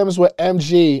Weekly Gems with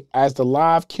MG as the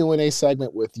live Q&A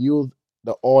segment with you,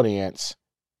 the audience,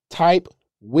 type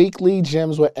Weekly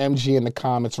Gems with MG in the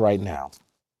comments right now.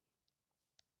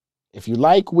 If you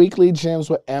like Weekly Gems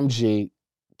with MG,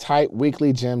 type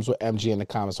Weekly Gems with MG in the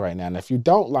comments right now. And if you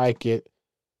don't like it,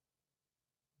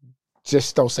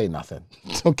 just don't say nothing,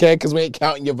 okay? Because we ain't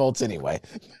counting your votes anyway.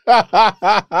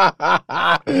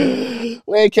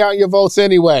 We ain't counting your votes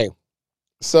anyway,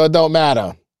 so it don't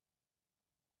matter.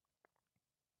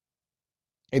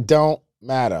 It don't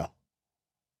matter.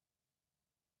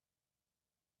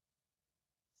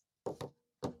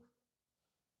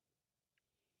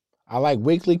 I like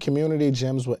Weekly Community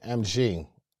Gems with MG.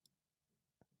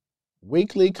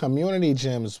 Weekly Community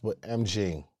Gems with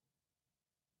MG.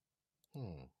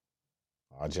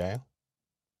 RJ?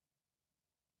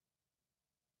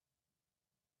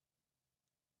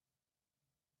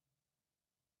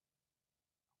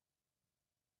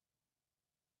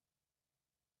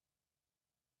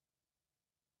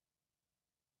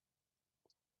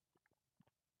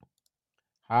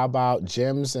 How about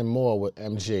Gems and More with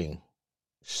MG?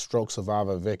 Stroke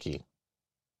Survivor Vicky.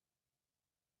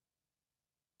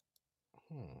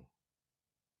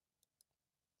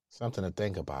 Something to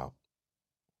think about.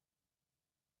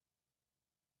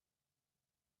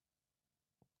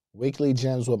 Weekly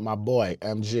Gems with my boy,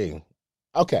 MG.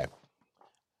 Okay.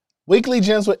 Weekly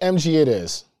Gems with MG it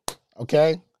is.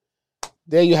 Okay?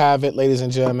 There you have it, ladies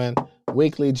and gentlemen.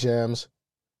 Weekly Gems.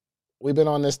 We've been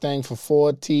on this thing for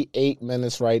 48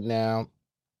 minutes right now.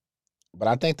 But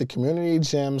I think the Community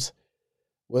Gems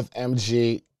with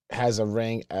MG has a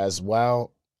ring as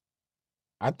well.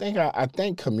 I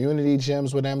think community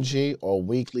gems with MG or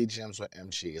weekly gems with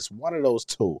MG. It's one of those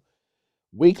two.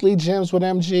 Weekly gems with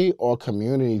MG or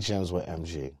community gems with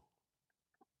MG.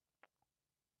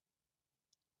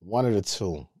 One of the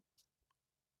two.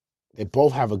 They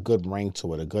both have a good ring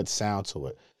to it, a good sound to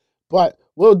it. But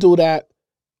we'll do that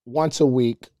once a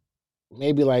week,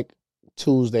 maybe like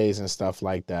Tuesdays and stuff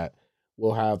like that.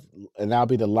 We'll have, and that'll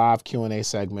be the live Q&A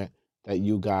segment that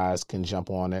you guys can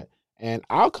jump on it. And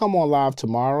I'll come on live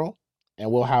tomorrow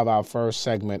and we'll have our first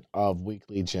segment of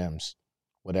weekly gems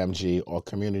with MG or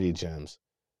community gems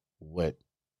with.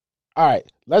 All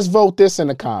right, let's vote this in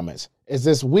the comments. Is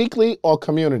this weekly or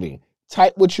community?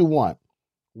 Type what you want.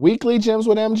 Weekly gems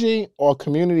with MG or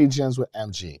community gems with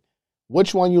MG?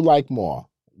 Which one you like more?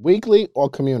 Weekly or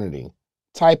community?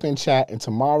 Type in chat, and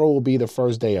tomorrow will be the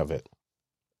first day of it.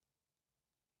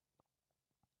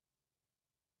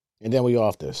 And then we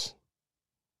off this.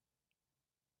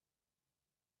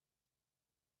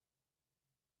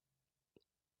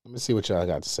 Let me see what y'all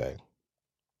got to say.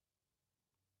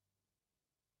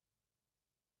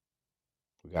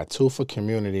 We got 2 for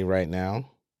community right now.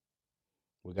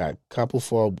 We got a couple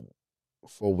for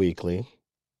weekly.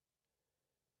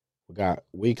 We got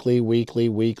weekly.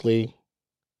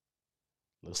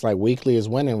 Looks like weekly is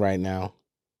winning right now.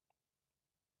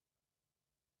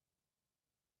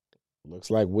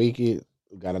 Looks like weekly.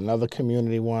 We got another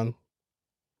community one.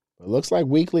 It looks like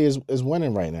weekly is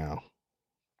winning right now.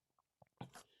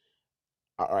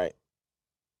 All right.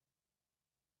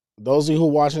 Those of you who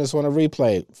are watching this on a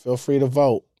replay, feel free to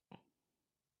vote.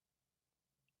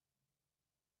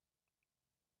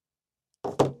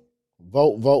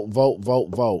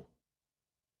 Vote.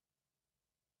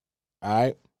 All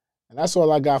right. And that's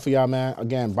all I got for y'all, man.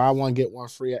 Again, buy one, get one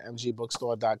free at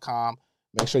mgbookstore.com.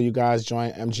 Make sure you guys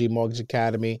join MG Mortgage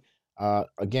Academy.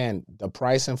 Again, the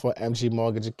pricing for MG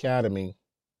Mortgage Academy,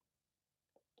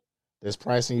 this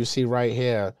pricing you see right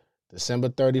here, December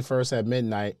 31st at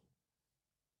midnight,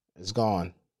 is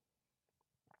gone.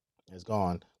 It's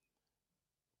gone.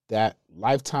 That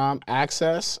lifetime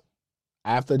access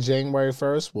after January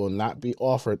 1st will not be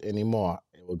offered anymore.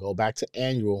 It will go back to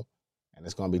annual, and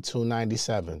it's going to be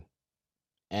 $297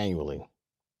 annually.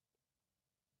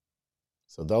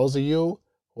 So those of you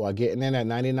who are getting in at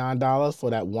 $99 for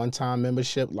that one-time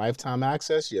membership, lifetime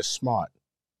access, you're smart.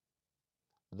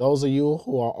 Those of you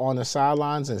who are on the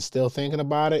sidelines and still thinking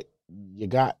about it,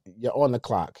 you're on the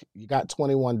clock. You got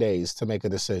 21 days to make a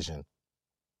decision.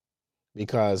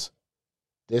 Because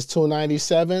this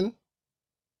 $297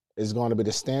 is going to be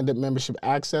the standard membership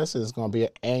access. It's going to be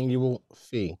an annual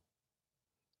fee.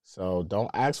 So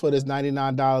don't ask for this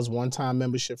 $99 one-time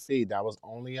membership fee. That was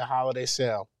only a holiday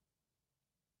sale.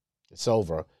 It's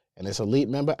over. And it's elite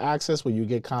member access where you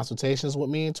get consultations with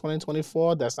me in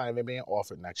 2024. That's not even being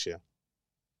offered next year.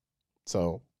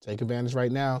 So take advantage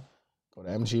right now. Go to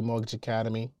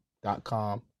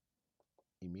mgmortgageacademy.com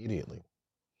immediately.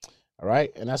 All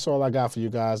right. And that's all I got for you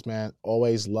guys, man.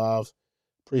 Always love.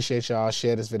 Appreciate y'all.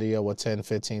 Share this video with 10,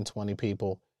 15, 20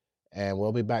 people. And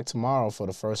we'll be back tomorrow for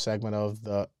the first segment of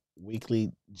the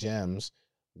weekly gems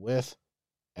with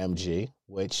MG,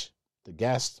 which the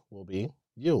guest will be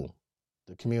you,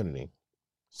 the community.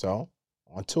 So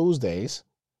on Tuesdays,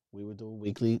 we will do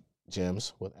weekly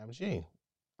gems with MG.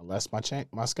 Unless my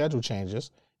schedule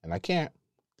changes and I can't,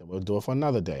 then we'll do it for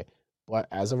another day. But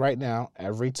as of right now,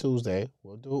 every Tuesday,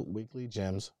 we'll do weekly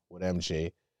gems with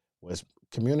MG, with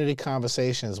community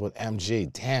conversations with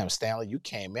MG. Damn, Stanley, you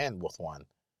came in with one.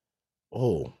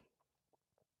 Oh.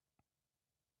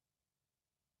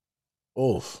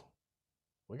 Oof.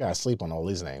 We got to sleep on all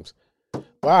these names. All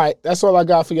right, that's all I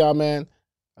got for y'all, man.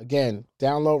 Again,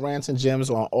 download Rants and Gems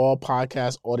on all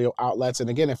podcast audio outlets. And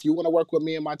again, if you want to work with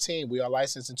me and my team, we are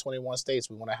licensed in 21 states.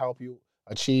 We want to help you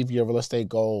achieve your real estate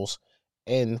goals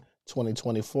in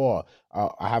 2024.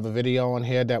 I have a video on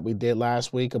here that we did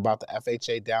last week about the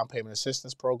FHA down payment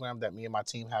assistance program that me and my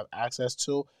team have access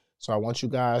to. So I want you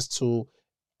guys to,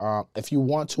 if you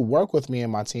want to work with me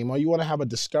and my team, or you want to have a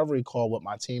discovery call with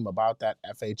my team about that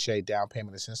FHA down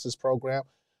payment assistance program,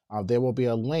 there will be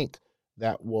a link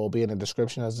that will be in the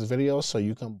description of this video so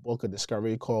you can book a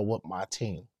discovery call with my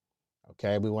team.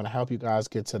 Okay, we want to help you guys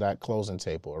get to that closing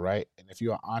table, all right? And if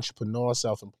you're an entrepreneur,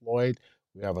 self-employed,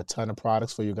 we have a ton of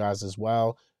products for you guys as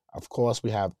well. Of course, we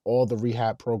have all the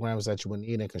rehab programs that you would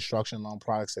need and construction loan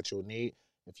products that you would need.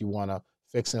 If you want to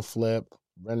fix and flip,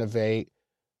 renovate,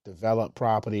 develop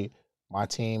property, my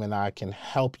team and I can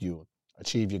help you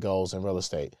achieve your goals in real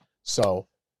estate. So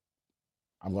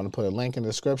I'm going to put a link in the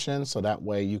description so that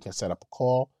way you can set up a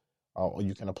call or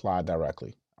you can apply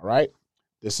directly. All right.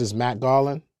 This is Matt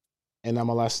Garland.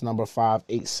 NMLS number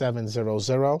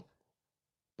 58700.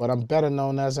 But I'm better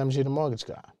known as MG the Mortgage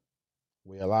Guy.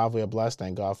 We are alive, we are blessed.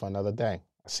 Thank God for another day.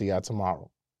 I'll see y'all tomorrow.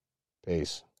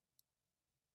 Peace.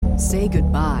 Say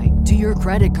goodbye to your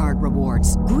credit card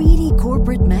rewards. Greedy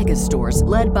corporate mega stores,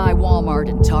 led by Walmart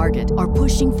and Target, are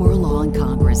pushing for a law in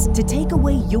Congress to take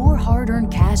away your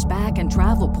hard-earned cash back and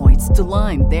travel points to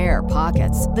line their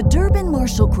pockets. The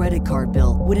Durbin-Marshall credit card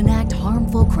bill would enact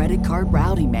harmful credit card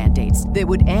routing mandates that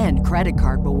would end credit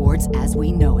card rewards as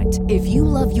we know it. If you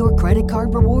love your credit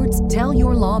card rewards, tell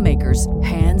your lawmakers,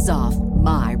 hands off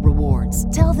my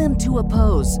rewards. Tell them to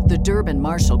oppose the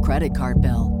Durbin-Marshall credit card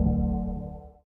bill.